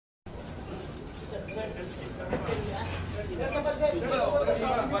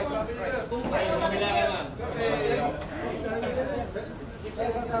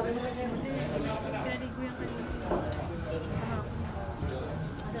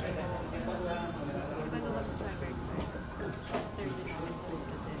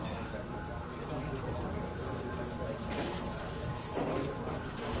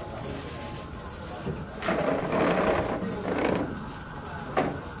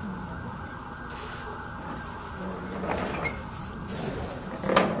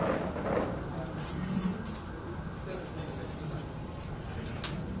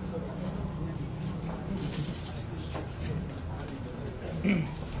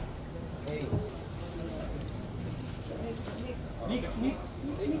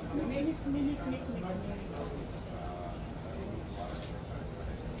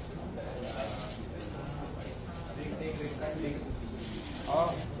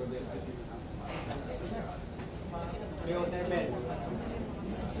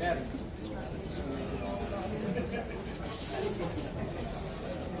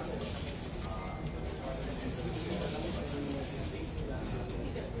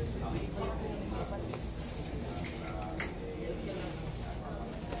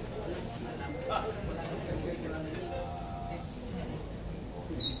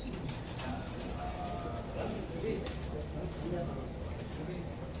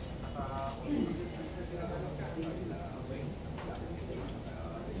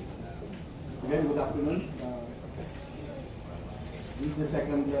Again, good afternoon. This is the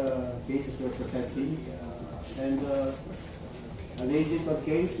second case that we're presenting. And the agent of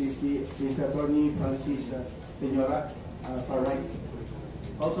case is Attorney Francis Senora, far right.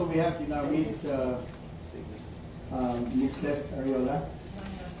 Also, we have in our midst Ms. Les Ranyola.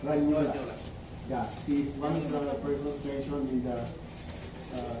 Yeah, she is one of the persons mentioned in the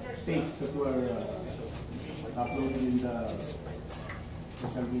tapes that were uploaded in the. So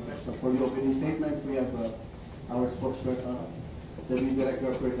for the opening statement, we have our spokesperson, the lead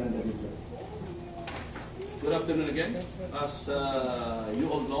director of Rodel. Good afternoon again. As you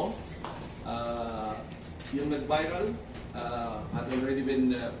all know, yung nag-viral had already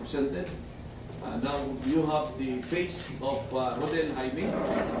been presented. Now you have the face of Rodel Jayme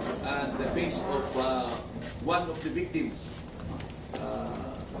and the face of one of the victims.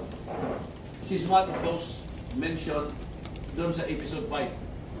 She's one of those mentioned doon sa episode 5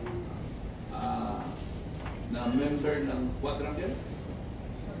 na member ng quadrangle.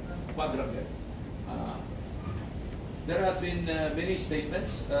 There have been many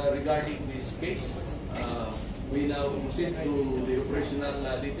statements regarding this case. We now proceed to the operational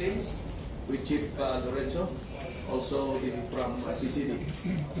details with Chief Lorenzo, also from CCD.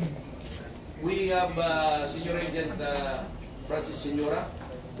 We have Senior Agent Francis Senora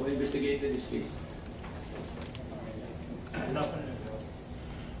who investigated this case.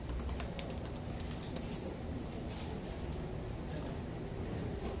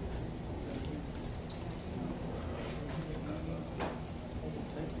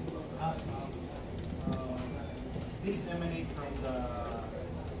 This emanate from the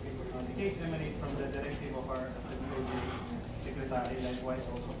case emanate from the directive of our DOJ secretary, likewise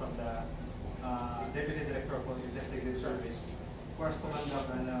also from the Deputy Director for Investigative Service, for us to conduct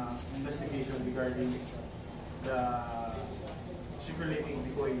an investigation regarding the circulating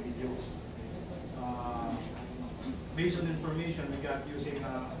Bikoy videos. Based on information we got using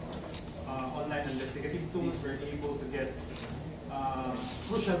online investigative tools, we're able to get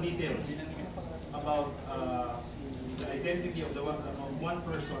crucial details about the identity of one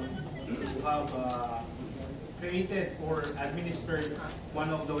person who have created or administered one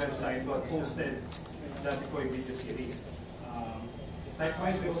of the websites that hosted the Bikoy video series.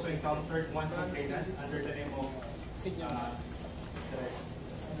 Likewise, we also encountered one complainant under the name of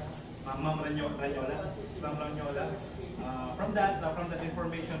Ma'am Ranyola. From that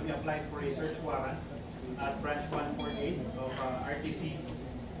information, we applied for a search warrant at branch 148 of RTC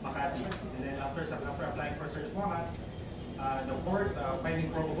Makati. And then after applying for search warrant, the court,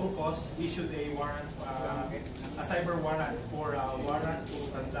 finding probable cause, issued a warrant, a cyber warrant for warrant to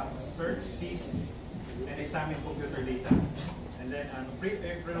conduct search, seize, and examine computer data. And then on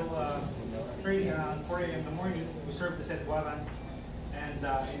April 30, around 4 a.m. in the morning, we served the said warrant and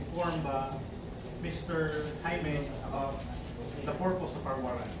informed Mr. Jayme about the purpose of our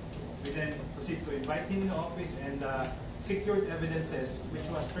warrant. We then proceeded to invite him in the office and secured evidences, which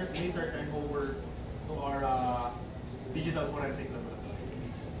was later turned over to our digital forensic laboratory.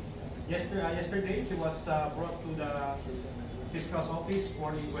 Yesterday, he was brought to the fiscal's office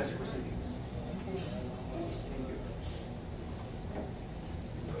for inquest proceedings. Thank you.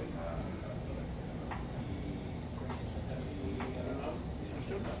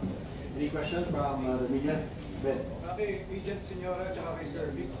 questions from the media? Ben. Okay, Agent Senyora at kay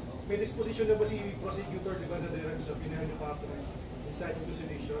Sir Vic. May disposition na ba si Prosecutor de Banadera sa pinanyo factory inside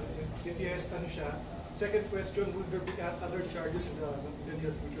hallucination? If yes, ano siya? Second question, will there be other charges in the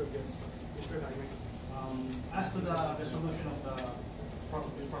near future against Mr. Jayme? As to the resolution of the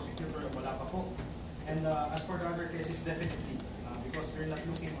prosecutor, wala pa po. And as for the other cases, definitely, because we're not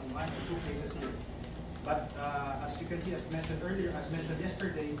looking on one or two cases here. But as you can see, as mentioned earlier, as mentioned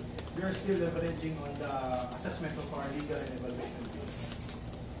yesterday, we are still leveraging on the assessment of our legal and evaluation.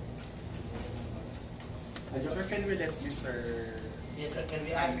 Sir, can we let Mr. Yes, sir. Can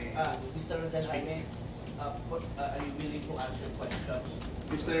we ask Mr. Rodel Jayme, are you willing to answer questions?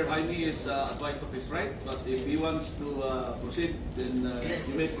 Mr. Jayme is advised of his right, but if he wants to proceed, then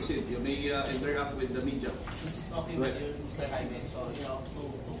you may proceed. You may interact with the media. This is okay with you, Mr. Jayme. So, you know, to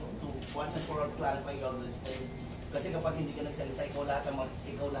once and for all clarify your understanding. Kasi kapag hindi ka nagsalita, ikaw lahat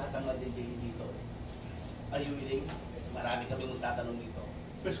ang madidingin dito. Are you willing? Marami kami magtatanong dito.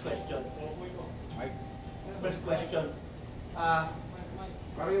 First question. First question.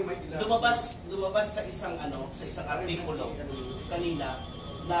 Lumabas sa isang artikulo kanina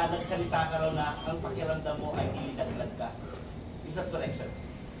na nagsalita ka raw na ang pakiramdam mo ay ilinaglag ka. Is that correct, sir?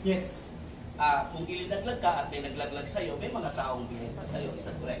 Yes. Kung ilinaglag ka at may naglaglag sa'yo, may mga taong behind pa sa'yo. Is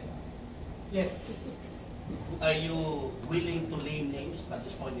that correct? Yes. Are you willing to name names at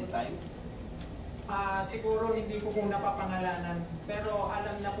this point in time? Siguro hindi ko muna papangalanan, pero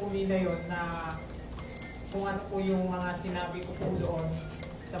alam na po nila yun na kung ano po yung mga sinabi ko po doon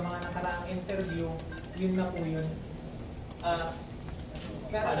sa mga nakaraang interview, yun na po yun.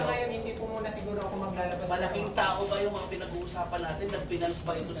 Pero sa ngayon, hindi po muna siguro ako maglalabas. Malaking tao ba yung mga pinag-uusapan natin? Nag-finance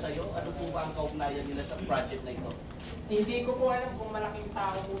ba ito sa'yo? Ano po ba ang kaugnayan nila sa project na ito? Hindi ko po alam kung malaking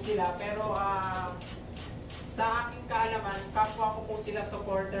tao po sila, pero sa aking kaalaman, kapwa ko po sila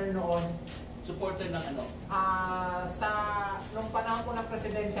supporter noon. Supporter ng ano? Nung panahon po ng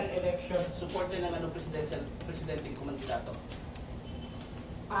presidential election. Supporter ng ano presidenteng kumandidato?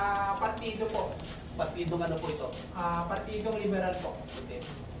 Partido po. Partidong ano po ito? Partidong liberal po. Okay.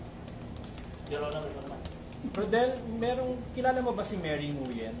 Your Honor, ito naman. Rodel, kilala mo ba si Mary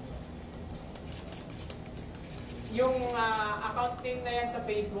Nguyen? Yung account name na yan sa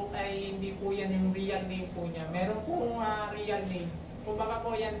Facebook ay hindi po yan yung real name po niya. Meron pong real name. Kumbaga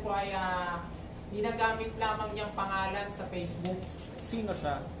po yan po ay ginagamit lamang niyang pangalan sa Facebook. Sino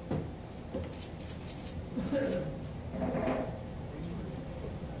siya?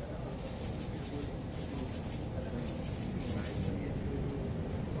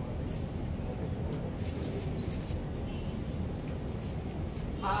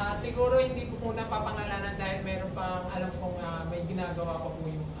 Siguro hindi ko muna papangalanan dahil meron pang alam kong may ginagawa ko po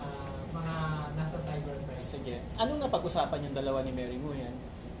yung mga nasa cybercrime. Sige. Anong napag-usapan yung dalawa ni Mary Nguyen?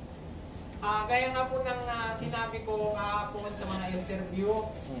 Gaya nga po ng sinabi ko kahapon sa mga interview,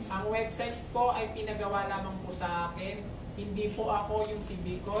 ang website po ay pinagawa lamang po sa akin. Hindi po ako yung si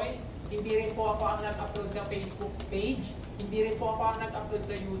Bikoy. Hindi rin po ako ang nag-upload sa Facebook page. Hindi rin po ako ang nag-upload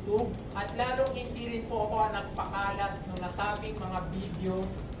sa YouTube. At lalong hindi rin po ako ang nagpakalat ng nasabing mga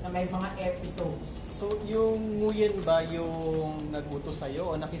videos na may mga episodes. So, yung Nguyen ba yung nag-utos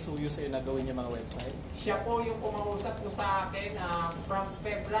sa'yo o nakisuyo sa'yo na gawin yung mga website? Siya po yung kumausap po sa akin from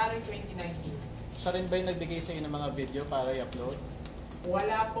February 2019. Siya rin ba yung nagbigay sa'yo ng mga video para i-upload?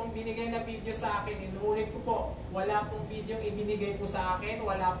 Wala pong binigay na video sa akin. Inuulit ko po, wala pong video ibinigay po sa akin.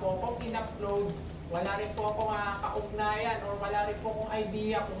 Wala po akong in-upload. Wala rin po akong kaugnayan or wala rin po akong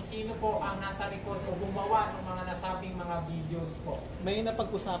idea kung sino po ang nasa likod o gumawa ng mga nasabing mga videos po. May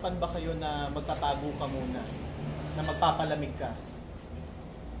napag-usapan ba kayo na magtatago ka muna? Na magpapalamig ka?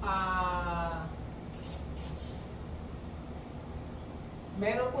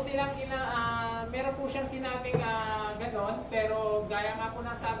 Meron po siyang sinabing ganon, pero gaya nga po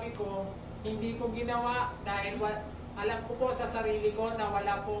ng sabi ko, hindi ko ginawa dahil alam ko po sa sarili ko na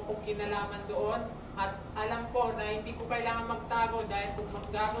wala po akong kinalaman doon at alam ko na hindi ko kailangan magtago dahil kung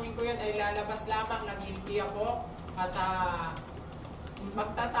gagawin ko yun ay lalabas lamang na guilty ako at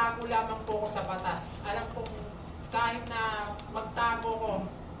magtatago lamang po ako sa batas. Alam ko kahit na magtago ko,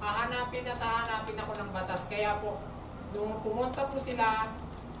 hahanapin ako ng batas. Kaya po, nung pumunta po sila,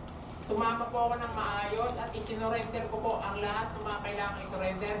 sumama po ako ng maayos at isinorender ko po ang lahat ng mga kailangang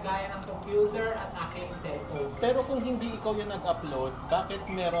isurrender gaya ng computer at aking cellphone. Pero kung hindi ikaw yung nag-upload, bakit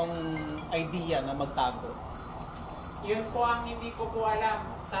merong idea na magtago? Yun po ang hindi ko po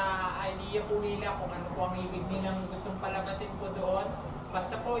alam sa idea po nila kung ano po ang ibig nilang gustong palabasin po doon.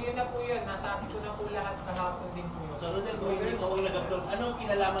 Basta po yun na po yun, nasabi ko na po lahat kahapon din po yun. So Rodel, kung hindi ka nag-upload, ano ang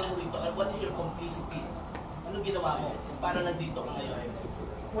kinalaman mo rito? What is your complicity? Anong ginawa mo? Para nandito ka ngayon?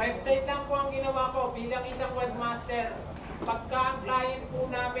 Website lang po ang ginawa ko bilang isang webmaster. Pagka ang client po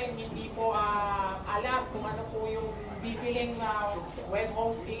namin hindi po alam kung ano po yung bibiling web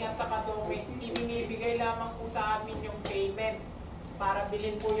hosting at saka domain, ibinibigay lamang po sa amin yung payment para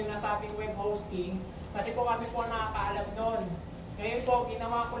bilhin po yung nasabing web hosting. Kasi po kami po nakakaalam nun. Ngayon po,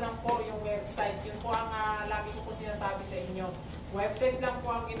 ginawa ko lang po yung website. Yun po ang lagi ko po sinasabi sa inyo. Website lang po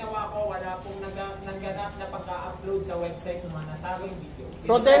ang ginawa ko. Wala pong nangganap na pagka-upload sa website ng mga nasabing video.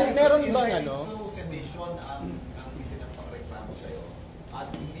 Rodel, meron bang ano? Inside to sedition ang isinagpakreklamo sa'yo. At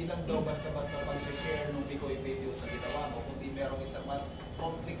hindi lang daw basta-basta pag-share ng Bikoy video sa ginawa mo, kundi merong isang mas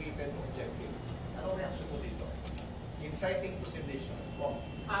complicated objective. Ano reaction mo dito? Inciting to sedition. Oh.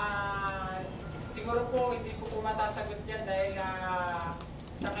 Siguro po hindi ko po masasagot yan dahil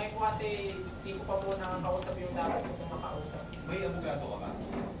sa ngayon po kasi hindi ko pa po nakakausap yung dapat ko po makausap. May abogado ka ba?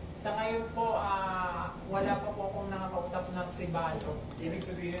 Sa ngayon po, wala pa po akong nakakausap ng pribado. Ibig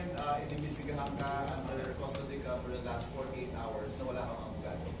sabihin, inimbestigahan ka under custody ka for the last 48 hours na wala kang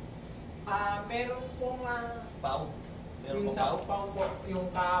abogado. Meron pong Pau? Meron yung po sa pau? upaw po, yung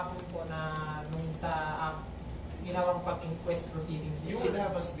kahapon po na nung sa ginawang pag-inquest proceedings. You would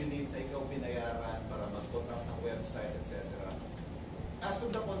have us believe na ikaw binayaran para mag-put up ng website, etc. As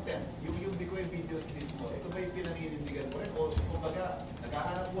to the content, yung Bikoy videos mismo, ito ba yung pinaninindigan mo rin? O kumbaga,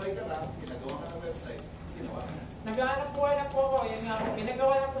 naghahanap buhay ka lang, ginagawa ka ng website, ginawa ka na. Naghahanap buhay na po ako. Yan nga po.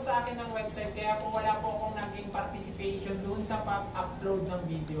 Ginagawa na po sa akin ng website kaya po wala po akong naging participation doon sa pag-upload ng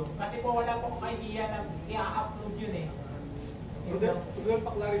video. Kasi po wala po akong idea na i-upload yun eh. Rodel,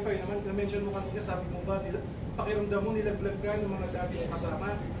 pa-clarify naman, na-mention mo kanina, sabi mo ba, pakiramdam mo nilaglag ka ng mga dati mong kasama?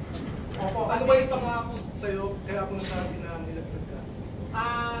 Opo, Ano ba yung pangako sa'yo, kaya ako nasabi na nilaglag ka?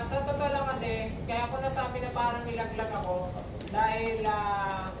 sa totoo lang kasi, kaya ako nasabi na parang nilaglag ako dahil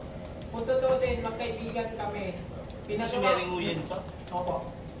kung tutusin, magkaibigan kami. Sumiring mo yan pa?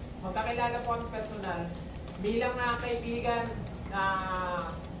 Opo. Magkakilala po ang personal. Bilang kaibigan,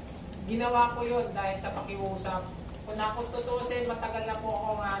 ginawa ko yun dahil sa pakiusap. Kung tutusin, matagal na po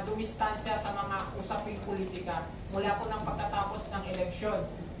akong dumistansya sa mga usaping politika mula po ng pagkatapos ng eleksyon.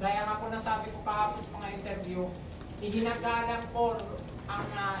 Gaya nga po nasabi ko kahapon sa mga interview, iginagalang ko ang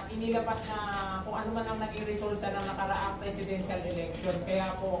inilabas na kung ano man ang naging resulta ng nakaraang presidential election.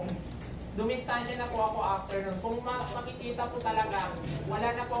 Kaya po, dumistansya na po ako after nun. Kung makikita po talaga, wala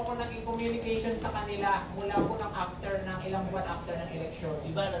na po ako naging communication sa kanila mula po ng after ng ilang buwan after ng election.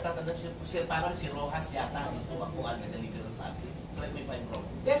 Diba natatanda siya parang si Rojas yata yung tumakbuhan ng Liberal Party? Correct me if I'm wrong.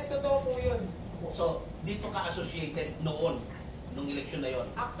 Yes, totoo po yun. So, dito ka associated noon, nung eleksyon na yon.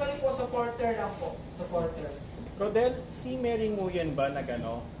 Actually po, supporter lang po. Supporter. Rodel, si Mary Nguyen ba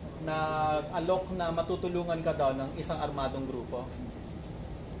nag-alok na matutulungan ka daw ng isang armadong grupo?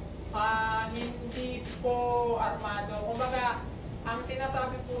 Hindi po armado. Kumbaga, ang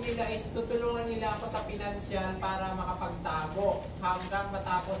sinasabi po nila is tutulungan nila ako sa financial para makapagtago hanggang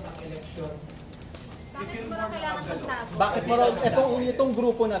matapos ang eleksyon. Bakit mo kailangan magtago? Bakit mo itong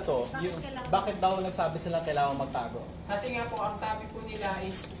grupo na to, bakit daw nagsabi sila kailangan magtago? Kasi nga po, ang sabi po nila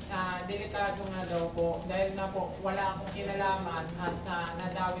is delikado nga daw po dahil nga po wala akong kinalaman at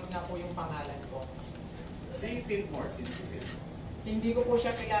nadawit nga po yung pangalan ko. Say Fillmore, sino si Fillmore? Hindi ko po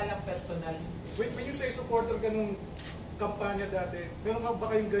siya kilalang personal. When you say supporter ka nung kampanya dati, meron ka ba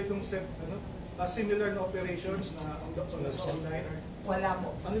kayong ganitong similar na operations na sa online? Wala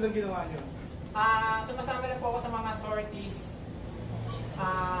po. Ano lang ginawa niyo? Sumasama lang po ako sa mga sorties.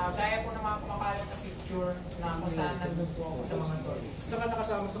 Gaya po ng mga kumakalat na picture na kung saan nandun po ako sa mga sorties. Saan ka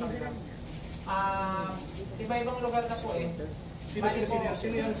nakasama sa kanila? Iba-ibang lugar na po eh. Sino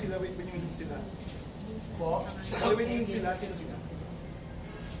yan sila? Wait, when you meet sila? Po? When you meet sila, sino sila?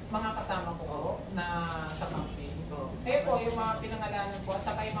 Mga kasama ko po na sa campaign. Eh po, yung mga pinangalanan po at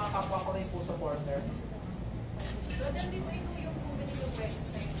saka yung mga kapwa ko rin po supporter. Rodel, di ba ito yung kumain yung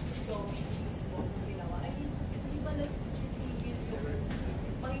website ito mismo ginawa? Ay, di ba nagtitigil yung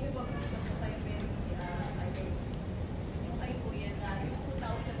pagkikipag-usap sa kayo meron yung kay Kuya na yung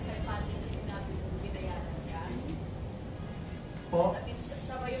 2,000 pati na sinabi mo binayaran ka? Po? At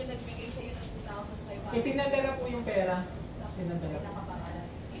siya ba yung nagbigay sa iyo ng 2,500? Ipinadala po yung pera. Pinadala. Nakapangalan.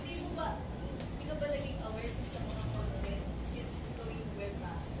 Hindi ka ba naging aware sa mga content since ito yung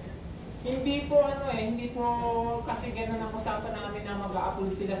webmaster? Hindi po hindi po kasi gano'n ang usapan namin na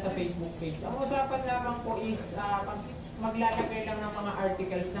mag-upload sila sa Facebook page. Ang usapan lamang po is maglalagay lang ng mga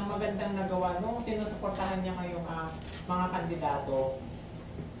articles ng magandang nagawa nung sinusuportahan niya ngayong mga kandidato.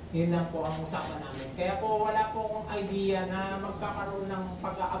 Yun lang po ang usapan namin. Kaya po wala po akong idea na magkakaroon ng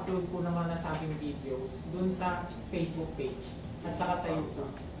pag-upload po ng mga nasabing videos dun sa Facebook page at saka sa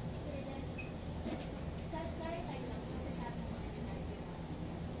YouTube.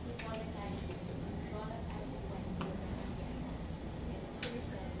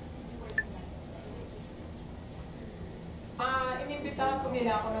 po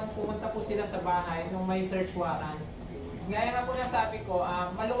nila ako nung pumunta po sila sa bahay nung may search warrant. Gaya nga po na sabi ko,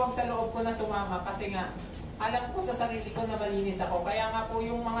 maluwag sa loob ko na sumama kasi nga alam ko sa sarili ko na malinis ako. Kaya nga po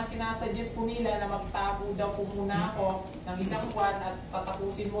yung mga sinasuggest po nila na magtago daw po muna ako ng isang buwan at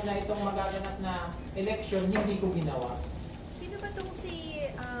patapusin muna itong magaganap na election, hindi ko ginawa. Sino ba tong si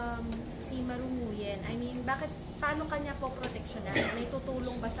Marunguyen? I mean, paano kanya po proteksyonan? May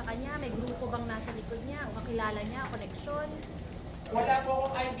tutulong ba sa kanya? May grupo bang nasa likod niya? O kakilala niya? Koneksyon? Wala po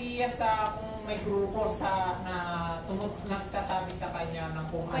akong idea sa kung may grupo nagsasabi sa kanya ng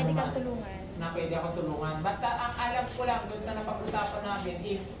kung Pwede ano kang tulungan? na pwede akong tulungan. Basta ang alam ko lang dun sa napag-usapan namin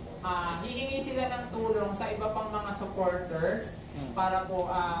is hihingi sila ng tulong sa iba pang mga supporters para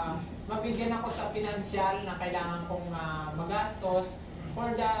po mabigyan ako sa pinansyal na kailangan kong magastos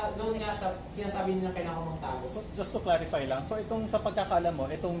or doon nga sa sinasabi nila kailangan kong magtago. So, just to clarify lang, so itong sa pagkakalam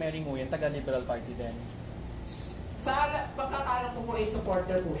mo, itong Mary Nguyen, taga-Liberal Party din? Sa pagkakalam ko po ay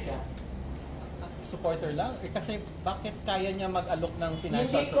supporter po siya. Supporter lang? Kasi bakit kaya niya mag-alok ng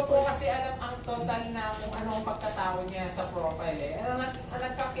financial Hindi ko po support? kasi alam ang total na kung ano ang pagkatao niya sa profile eh.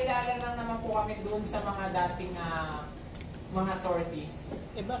 Nagkakilala lang naman po kami doon sa mga dating mga sorties.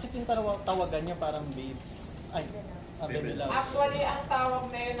 Bakit yung tawagan niya parang babes? Ay, baby love. Actually, ang tawag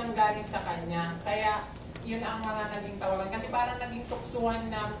na yun ang galing sa kanya. Kaya yun ang mga naging tawagan. Kasi parang naging tuksuhan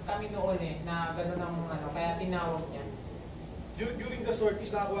na kami noon na gano'n ang kaya tinawag niya. During the sorties,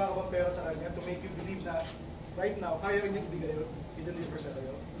 nakakuha ka ba pera sa kanya to make you believe na right now, kaya rin niya i-deliver sa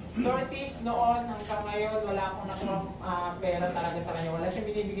kayo? Sorties noon hanggang ngayon, wala akong nakuha pera talaga sa kanya. Wala siyang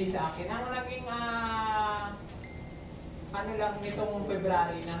binibigay sa akin. Ang naging lang nitong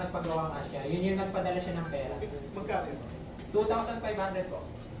February na nagpagawa nga siya. Yun yung nagpadala siya ng pera. Magkano yun? 2,500 po.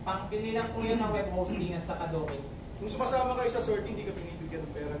 Pangbili lang po yun ng web hosting at saka domain. Kung sumasama kayo sa sortie, hindi ka binibigyan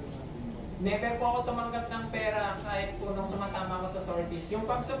ng pera. Never po ako tumanggap ng pera kahit po nung sumasama ako sa sorties. Yung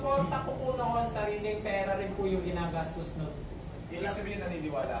pagsuporta ko po noon, sariling pera rin po yung ginagastos noon. Ibig sabihin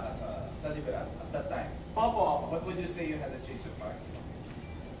naniniwala ka sa liberal at that time. Opo. What would you say you had a change of heart?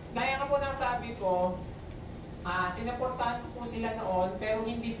 Kaya nga po nang sabi ko, sinuportahan ko po sila noon, pero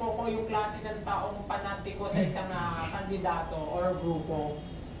hindi po ko yung klase ng taong panatiko sa isang kandidato or grupo.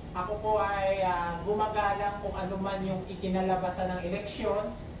 Ako po ay gumagalang kung ano man yung ikinalabasan ng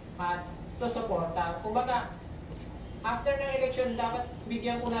eleksyon at susuporta. Kumbaga, after ng election, dapat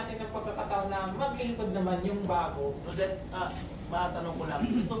bigyan po natin ng pagkakataon na maglingkod naman yung bago. Rodel, matanong ko lang,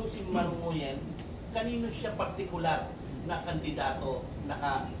 itong si Marunguyen, kanino siya partikular na kandidato?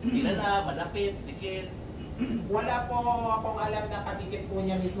 Nakakilala, malapit, dikit? Wala po akong alam na kadikit po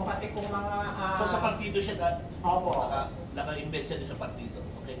niya mismo kasi kung mga... So sa partido siya, Opo. naka-embed siya sa partido.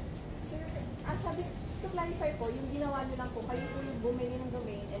 Okay. Sir, sabi, to clarify po, yung ginawa niyo lang po, kayo po yung bumili ng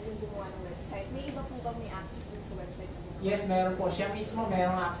domain and yung gumawa ng website. May iba po bang may access dun sa website? Yes, meron po. Siya mismo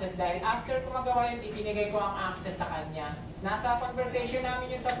merong access dahil after ko magawa yun, ibinigay ko ang access sa kanya. Nasa conversation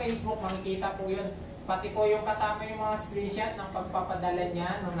namin yun sa Facebook, makikita po yun. Pati po yung kasama yung mga screenshot ng pagpapadala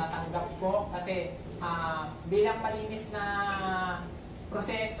niya nung natanggap ko. Kasi bilang malinis na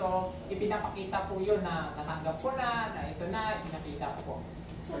proseso, ipinapakita po yun na natanggap ko na ito na, pinakita ko po.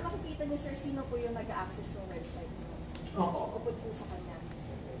 So makikita niyo sir, sino po yung nag-access ng website niyo? Opo. Upod po sa kanya?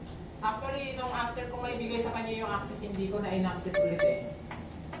 Actually, nung after ko maibigay sa kanya yung access, hindi ko na in-access ulit eh.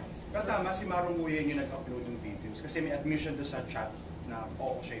 Pero tama, si Marunguyen yung nag-upload ng videos kasi may admission doon sa chat na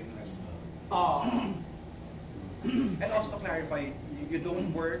siya yung Oo. And also to clarify, you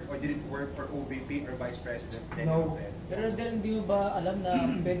don't work or didn't work for OVP or Vice President? No. Pero Rodel, hindi mo ba alam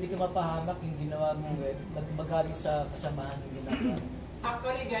na pwede ka mapahamak yung ginawa mo magaling sa kasamahan ng ginagawa?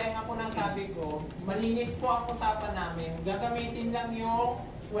 Actually, gaya nga po ng sabi ko, malinis po ang usapan namin. Gagamitin lang yung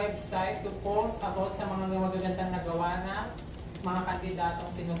website to post about sa mga magagandang nagawa ng mga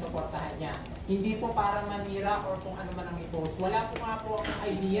kandidatong sinusuportahan niya. Hindi po para manira or kung ano man ang i-post. Wala po nga po ang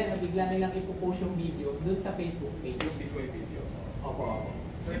idea na bigla nilang ipopost yung video dun sa Facebook page. Yung Bikoy video. Opo.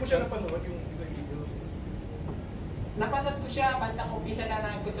 Hindi mo siya napanood yung video? Napanood ko siya bandang umpisa na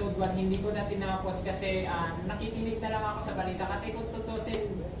ng episode 1, hindi ko na tinapos kasi nakikinig na lang ako sa balita kasi kung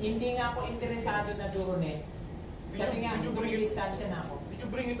tutusin, hindi nga ako interesado na doon eh. Kasi nga, dumidistansya na ako. Did you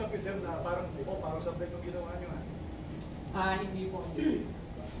bring it up with them na parang subject ng ginawa niyo Hindi po.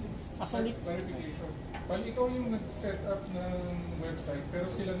 Actually, clarification. Well, ikaw yung nag-set up ng website pero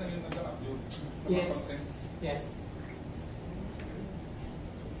sila na yung nag-upload ng mga Yes. contents. Yes.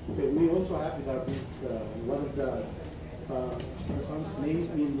 Okay, we also have one of the persons named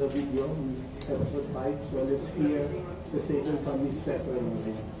in the video, in episode 5, so let's hear the statement from Ms. Cesar.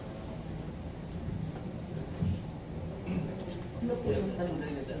 Ano po yung tanong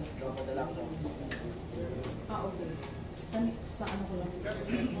na dyan? Kapadala ko. Okay. sa ano ko lang.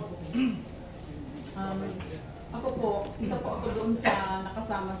 Ako po, isa po ako doon sa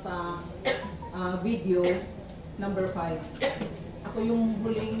nakasama sa video number 5. Ako yung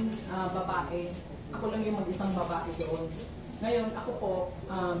huling babae. Ako lang yung mag-isang babae doon. Ngayon, ako po,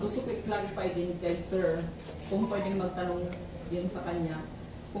 gusto ko i-clarify din kay sir kung pwedeng magtanong din sa kanya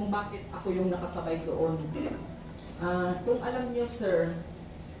kung bakit ako yung nakasabay doon. Kung alam niyo sir,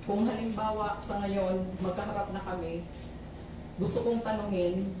 kung halimbawa sa ngayon magkaharap na kami, gusto kong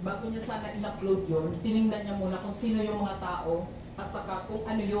tanungin, bago niya sana in-upload yun, tinignan niya muna kung sino yung mga tao at saka kung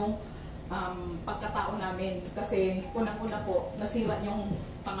ano yung pagkatao namin. Kasi unang-una po, nasira yung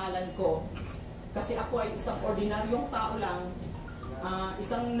pangalan ko. Kasi ako ay isang ordinaryong tao lang,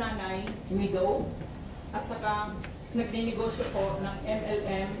 isang nanay, widow, at saka nagninegosyo po ng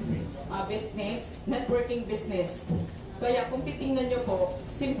MLM business, networking business. Kaya kung titingnan nyo po,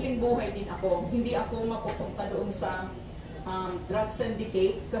 simpleng buhay din ako. Hindi ako mapupunta doon sa drug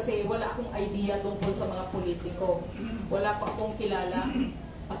syndicate kasi wala akong idea tungkol sa mga politiko. Wala pa akong kilala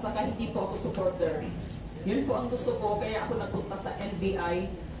at saka hindi po ako supporter. Yun po ang gusto ko, kaya ako nagpunta sa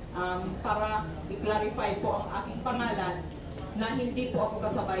NBI para i-clarify po ang aking pangalan na hindi po ako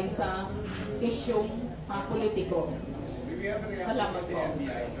kasabay sa isyong politiko. Salamat po.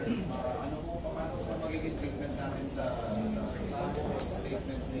 Ano po, paano po magiging treatment natin sa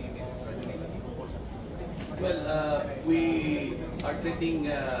statements ni Mrs. Rodel? Well, we are treating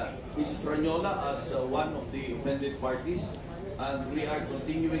Mrs. Ranyola as one of the offended parties, and we are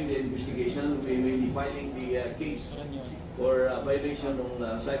continuing the investigation. We will be filing the case for violation of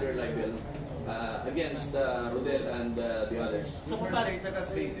cyber libel against Rodel and the others. So,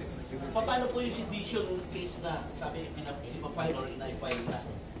 paano po yung sedition case na sabi pinapile or inay-file na?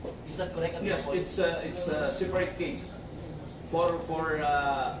 Is that correct? Yes, it's a separate case. For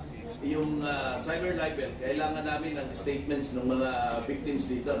yung cyber libel, kailangan namin ng statements ng mga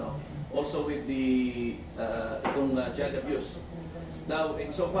victims dito, no? Also with the itong child abuse. Now,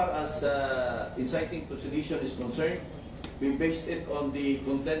 insofar as inciting to sedition is concerned, we based it on the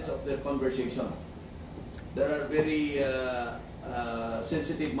contents of the conversation. There are very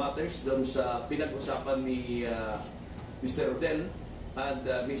sensitive matters doon sa pinag-usapan ni Mr. Rodel and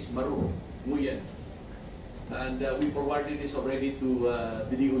Ms. Maru Nguyen. And we forwarded this already to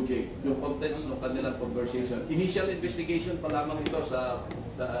the DOJ, yung contents ng kanilang conversation. Initial investigation pa lamang ito sa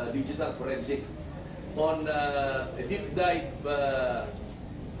digital forensic. On a deep dive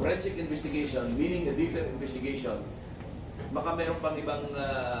forensic investigation, meaning a deeper investigation, baka mayroon pang ibang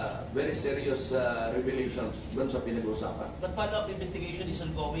very serious revelations doon sa pinag-uusapan. But follow-up investigation is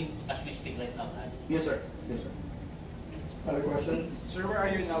ongoing as we speak right now, right? Yes, sir. Yes, sir. Other question? Sir, where are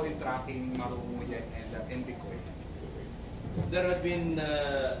you now in tracking Marumuyan and Bikoy? There have been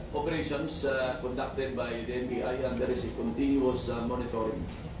operations conducted by the NBI, and there is a continuous monitoring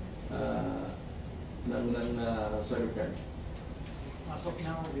ng cybercrime. As of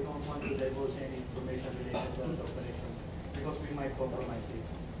now, we don't want to divulge any information related to the operation because we might compromise it.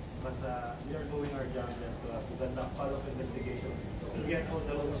 But we are doing our job to conduct follow-up investigation to get all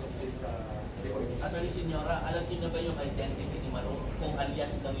the rules of this recording. Actually, Senyora, alam niyo na ba yung identity ni Maru? Kung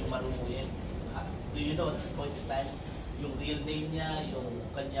alias lang yung Maru mo yan? Do you know at this point in time, yung real name niya, yung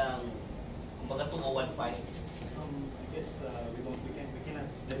kanyang, kumbaga 215? Yes, we cannot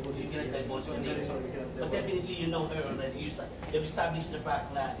divulge. You cannot divulge the I'm name. very sorry, we cannot But divulge. definitely you know her already. You've established the fact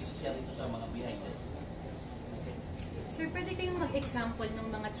na isa siya rito sa mga behind it. Okay. Sir, pwede kayong mag-example ng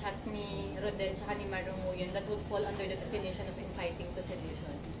mga chat ni Rodel tsaka ni Maru Nguyen that would fall under the definition of inciting to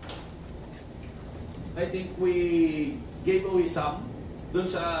sedition? I think we gave away some dun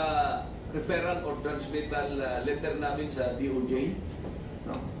sa referral or transmittal letter namin sa DOJ.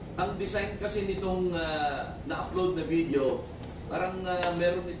 No? Ang design kasi nitong na-upload na video, parang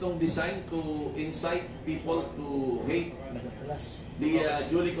meron itong design to incite people to hate the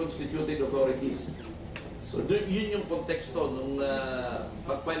duly constituted authorities. So yun yung konteksto nung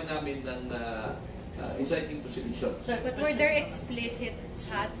pag-file namin ng inciting to sedition. But were there explicit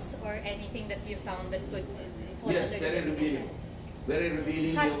chats or anything that you found that could fall Yes, under the very definition? revealing. Very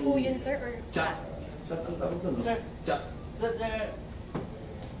revealing Chat yung... po yun, sir, or Chat. Chat ang tawag doon, no? Sir, Chat.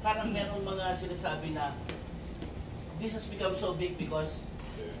 Parang meron mga sinasabi na this has become so big because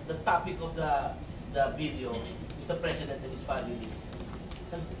the topic of the video is the president and his family.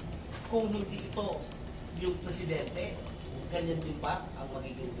 Kasi kung hindi ito yung presidente, ganyan din ba ang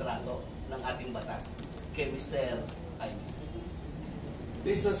magiging trato ng ating batas kay Mr. Jayme?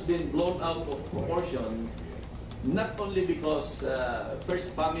 This has been blown out of proportion not only because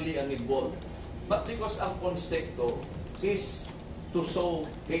first family ang involved, but because ang konsepto is to sow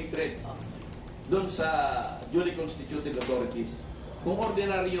hatred. doon sa duly constituted authorities. Kung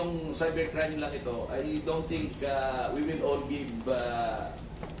ordinaryong cybercrime lang ito, I don't think we will all give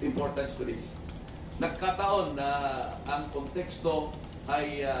importance to this. Nagkataon na ang konteksto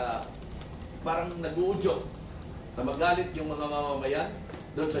ay parang nag-uudyok na magalit yung mga mamamayan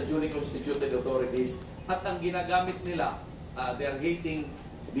doon sa duly constituted authorities at ang ginagamit nila, they are hating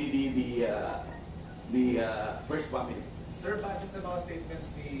the first family. Sir, base sa mga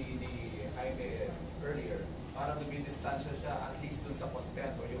statements ni Jayme earlier, parang nagdidistansya siya at least dun sa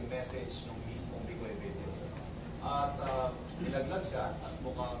content o yung message ng mismong Bikoy videos. At nilaglag siya at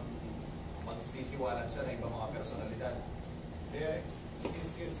mukhang magsisiwalan siya ng ibang mga personalidad.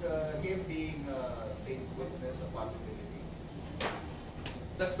 Is him being state witness a possibility?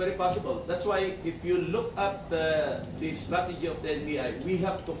 That's very possible. That's why if you look at the strategy of the NBI, we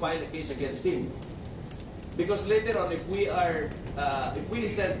have to file a case against him. Because later on, if we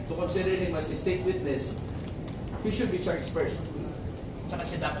intend to consider him as a state witness, he should be charged first. Saka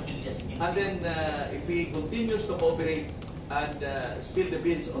siya dapat yung yes. And then, if he continues to cooperate and spill the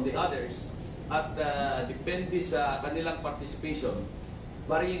beans on the others, at depende sa kanilang participation,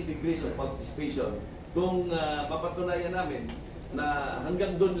 varying degrees of participation, kung mapatunayan namin na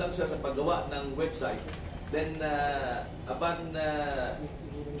hanggang doon lang siya sa paggawa ng website, then upon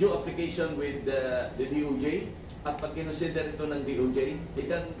due application with the DOJ, at pag kinonsider ito ng DOJ, they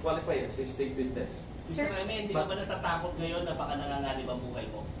can qualify as a state witness. Sir Jayme, hindi ka ba natatakot ngayon na baka nanganganib ang buhay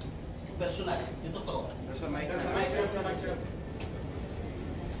mo? Personal, yung totoo.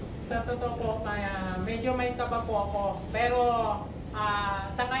 Sa totoo po, medyo may kaba po ako. Pero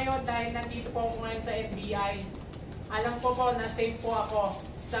sa ngayon, dahil nandito po ako ngayon sa NBI, alam ko po na safe po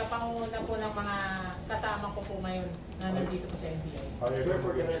ako sa pangunguna po ng mga kasama ko po ngayon na nandito po sa NBI.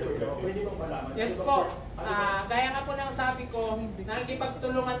 Yes po. Gaya nga po ng sabi ko,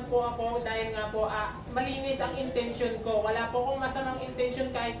 nakikipagtulungan po ako dahil nga po malinis ang intention ko. Wala po akong masamang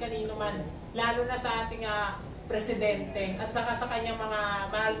intention kahit kanino man. Lalo na sa ating presidente at saka sa kanyang mga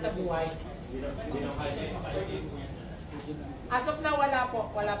mahal sa buhay. As of now, wala po.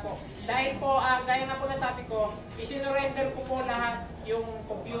 Dahil po, gaya nga po nasabi ko, isinurrender ko po lahat yung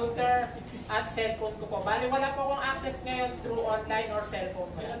computer at cellphone ko po. Bali, wala po akong access ngayon through online or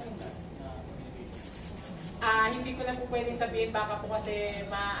cellphone ko. Hindi ko na po pwedeng sabihin, baka po kasi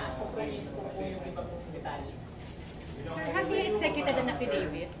ma-compromise po yung iba pong detalye. Sir, has he executed an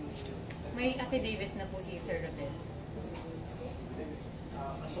affidavit? May affidavit na po si Sir Rodel.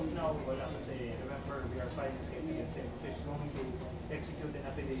 As of now, wala kasi remember we are filing case against him. So he's going to execute an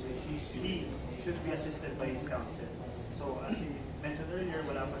affidavit. He should be assisted by his counsel. So as he mentioned earlier,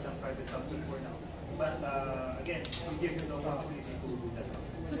 wala pa siyang private counsel for now. But again, we give him the opportunity to do that.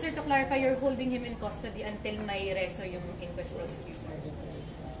 So sir, to clarify, you're holding him in custody until may reso yung inquest prosecutor?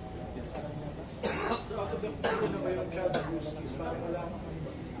 Out of the na ba yung child abuse case? Parang wala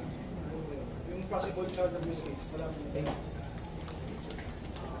yung possible child abuse case, wala mo.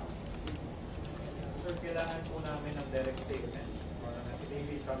 Sir, kailangan po namin ng direct statement or an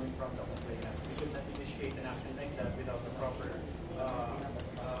affidavit coming from the complainant. We could not initiate an action like that without the proper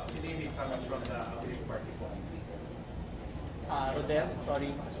affidavit coming from the aggrieved party. Rodel,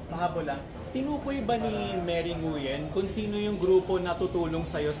 sorry, mahabol lang. Tinukoy ba ni Mary Nguyen kung sino yung grupo na tutulong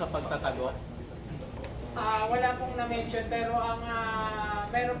sa'yo sa pagtatago? Wala pong na-mention, pero ang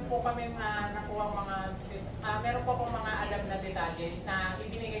meron po kaming nakuha meron po akong mga alam na detalye na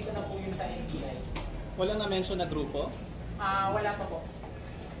ibinigay ko na po yun sa NBI. Walang na-mention na grupo? Wala pa po.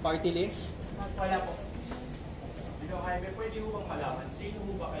 Party list? Wala po. Jayme, pwede ho bang malaman, sino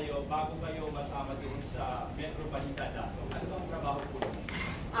ho ba kayo bago kayo masama din sa Metro Balita Dato? Ano bang trabaho po?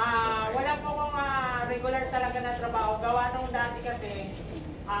 Wala po akong regular talaga na trabaho. Gawa nung dati kasi,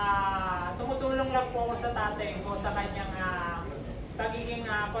 tumutulong lang po ako sa tatay ko sa kanyang pagiging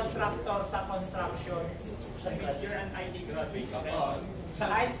contractor sa construction. You're an IT graduate, okay?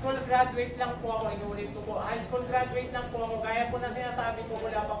 High school graduate lang po ako, inulit ko po. High school graduate lang po ako. Gaya po na sinasabi ko,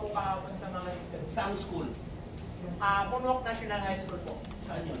 wala pa po kahapon sa mga interview. Saan school? Punok National High School po.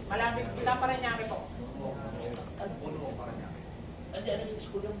 Saan yun? Malapit, sa Paranaque po. Punok, Paranaque. Ano yung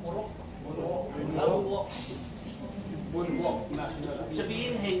school yung Murok? Murok. Bunwok National.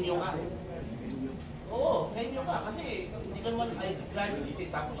 Sabihin, henyo ka. Oo, henyo ka. Kasi hindi ka naman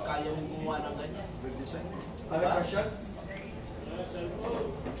graduate tapos kaya mong gumawa ng ganyan. Ano ka siya?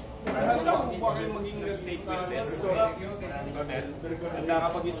 Ano lang kung bakit maging state witness? Handa ka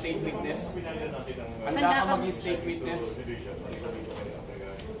maging state witness? Handa ka maging state witness?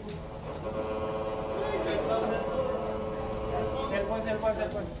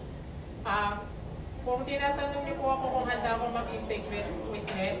 Cellphone. Kung tinatanong niyo po ako kung handa ako mag-state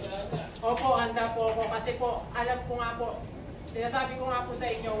witness, opo, handa kasi po, alam ko nga po, sinasabi ko nga po sa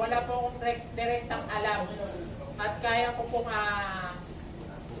inyo, wala po akong direktang alam. At kaya ko pong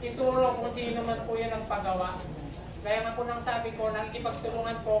ituro kung sino man po yun ang pagawa. Kaya nga po nang sabi ko,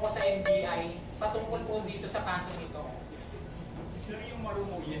 nakikipagtulungan po ako sa NBI patungkol po dito sa kasong ito. Sir, yung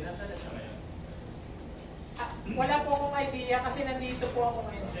marumuyan, nasa na siya ngayon? Wala po akong idea kasi nandito po ako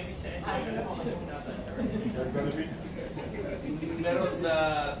ngayon. Meron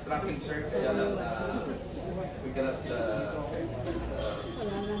tracking, sir, kaya lang we cannot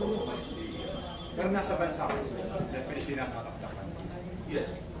compromise the... Pero nasa bansa ko, sir. Definitely nakakapdakan. Yes.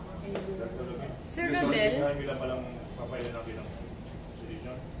 Sir Rodel? Hindi lang palang papailan natin ng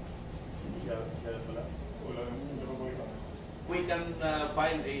solution. Kaya pala. Wala nang We can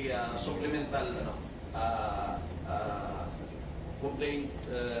file a supplemental complaint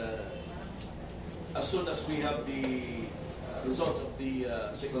as soon as we have the results of the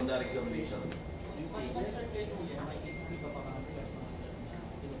secondary examination.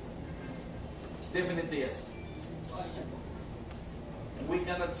 Definitely yes. We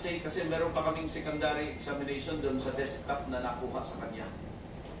cannot say kasi meron pa kaming secondary examination doon sa desktop na nakuha sa kanya.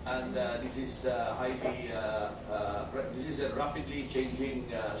 And this is this is a rapidly changing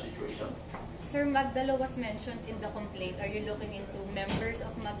situation. Sir, Magdalo was mentioned in the complaint. Are you looking into members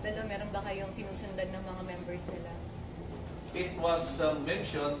of Magdalo? Meron ba kayong sinusundan ng mga members nila? It was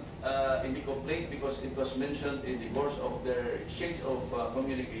mentioned in the complaint because it was mentioned in the course of their exchange of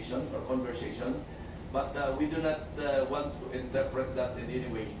communication or conversation. But we do not want to interpret that in any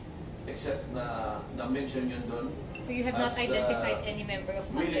way except na-mention yun doon. So you have not identified any member of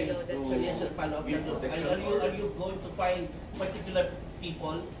Magdalo? So yes, sir, follow up na doon. Are you going to find particular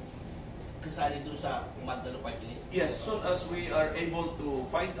people kasali doon sa Magdalo party list? Yes, soon as we are able to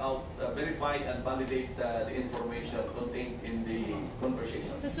find out, verify and validate the information contained in the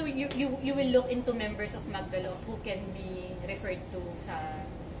conversation. So you will look into members of Magdalo who can be referred to sa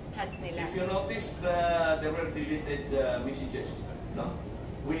chat nila? If you notice, there were deleted messages. No?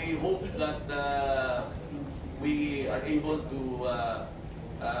 We hope that we are able to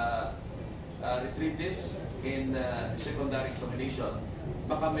retrieve this in secondary examination.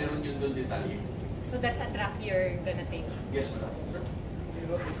 Baka meron yun doon detalye. So that's a track you're gonna take? Yes, madam.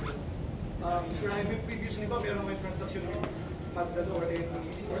 Sir Jayme, previously ba meron may transaction with Magdalo or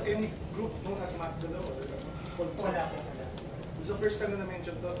any group known as Magdalo? Wala po. So first time na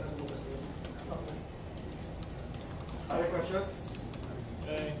na-mention to, nagbukas doon. Other questions?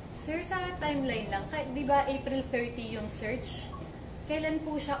 Sir, sa timeline lang, di ba April 30 yung search? Kailan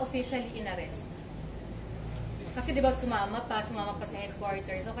po siya officially in-arrest? Kasi di ba sumama pa sa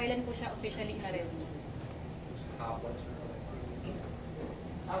headquarters. So kailan po siya officially in-arrest?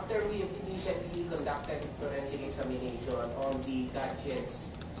 After we initially conducted forensic examination on the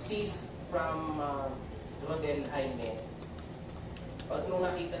gadgets seized from Rodel Jayme, pag nung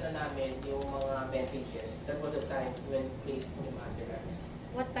nakita na namin yung mga messages, that was the time when placed him under arrest.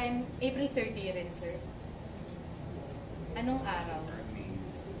 What time? April 30 rin, sir? Anong araw?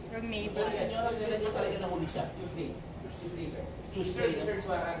 Or May ba? Pero senyor, kailan nyo talaga nahuli siya? Tuesday, sir. Tuesday? Search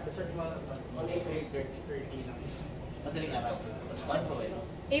warrant on April 30. Madaling araw.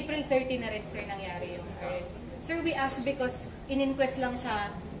 April 30 na rin, sir, nangyari yung arrest. Sir, we asked because in-inquest lang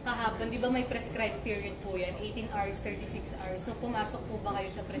siya kahapon. Di ba may prescribed period po yan? 18 hours, 36 hours. So pumasok po ba kayo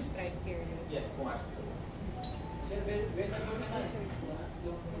sa prescribed period? Yes, pumasok po. Sir, when ano naman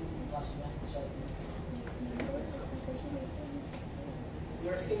yung kaso niya? We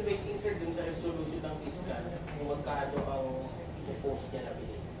are still waiting, sir, dun sa resolution ng fiscal kung magkaano ang post niya na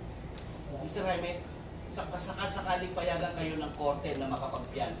bilhin. Mr. Jayme, sakasakaling payagan kayo ng korte na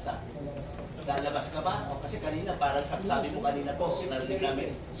makapagpiyansa. Lalabas ka ba? O kasi kanina, parang sabi mo kanina po, narinig namin,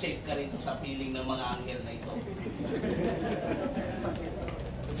 safe ka rito sa piling ng mga anghel na ito.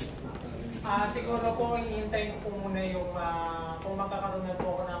 Siguro po, hihintayin ko muna yung kung magkakaroon na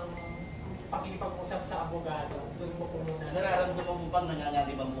po ako ng pakipag-usap sa abogado. Doon ko po muna. Nararamdaman mo bang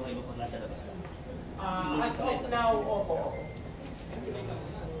nanganganib ang buhay mo pag nasa labas ka? As of now, opo.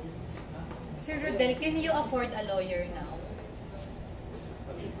 Sir Rodel, can you afford a lawyer now?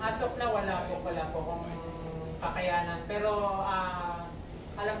 As of now, wala po kung kakayanan. Pero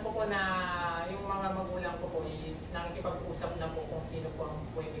alam ko po na yung mga magulang ko po is nakikipag-usap na po kung sino po ang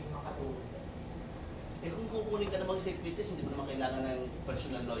pwedeng makatulong. Eh kung kukunin ka namang state witness, hindi mo naman kailangan ng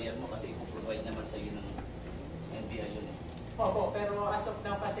personal lawyer mo kasi ipoprovide naman sa iyo ng NBI yun eh. Opo, pero as of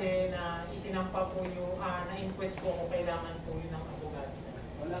now kasi na isinampa po yung na-inquest po kung kailangan po yun ng abogado.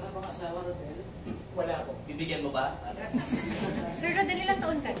 Wala ka bang asawa, Rodel? Wala po. Bibigyan mo ba? Sir Rodel, ilang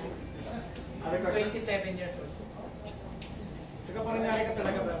taon ka na? 27 years old. Taga Paranaque ka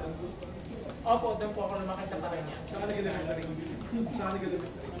talaga, brother? Opo, doon po ako lumaki sa Parañaque. Saan ka nag-elementary? Saan ka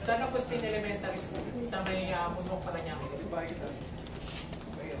nag-elementary? Sa Agustin Elementary School, sa may Mundok Parañaque. Bahay kita.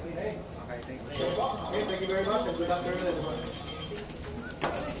 Okay, thank you. Okay, thank you very much and good afternoon everyone.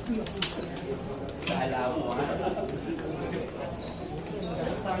 Kala mo, ha?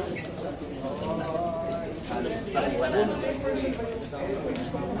 Halos paliwanan.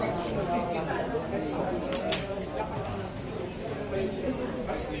 Thank you.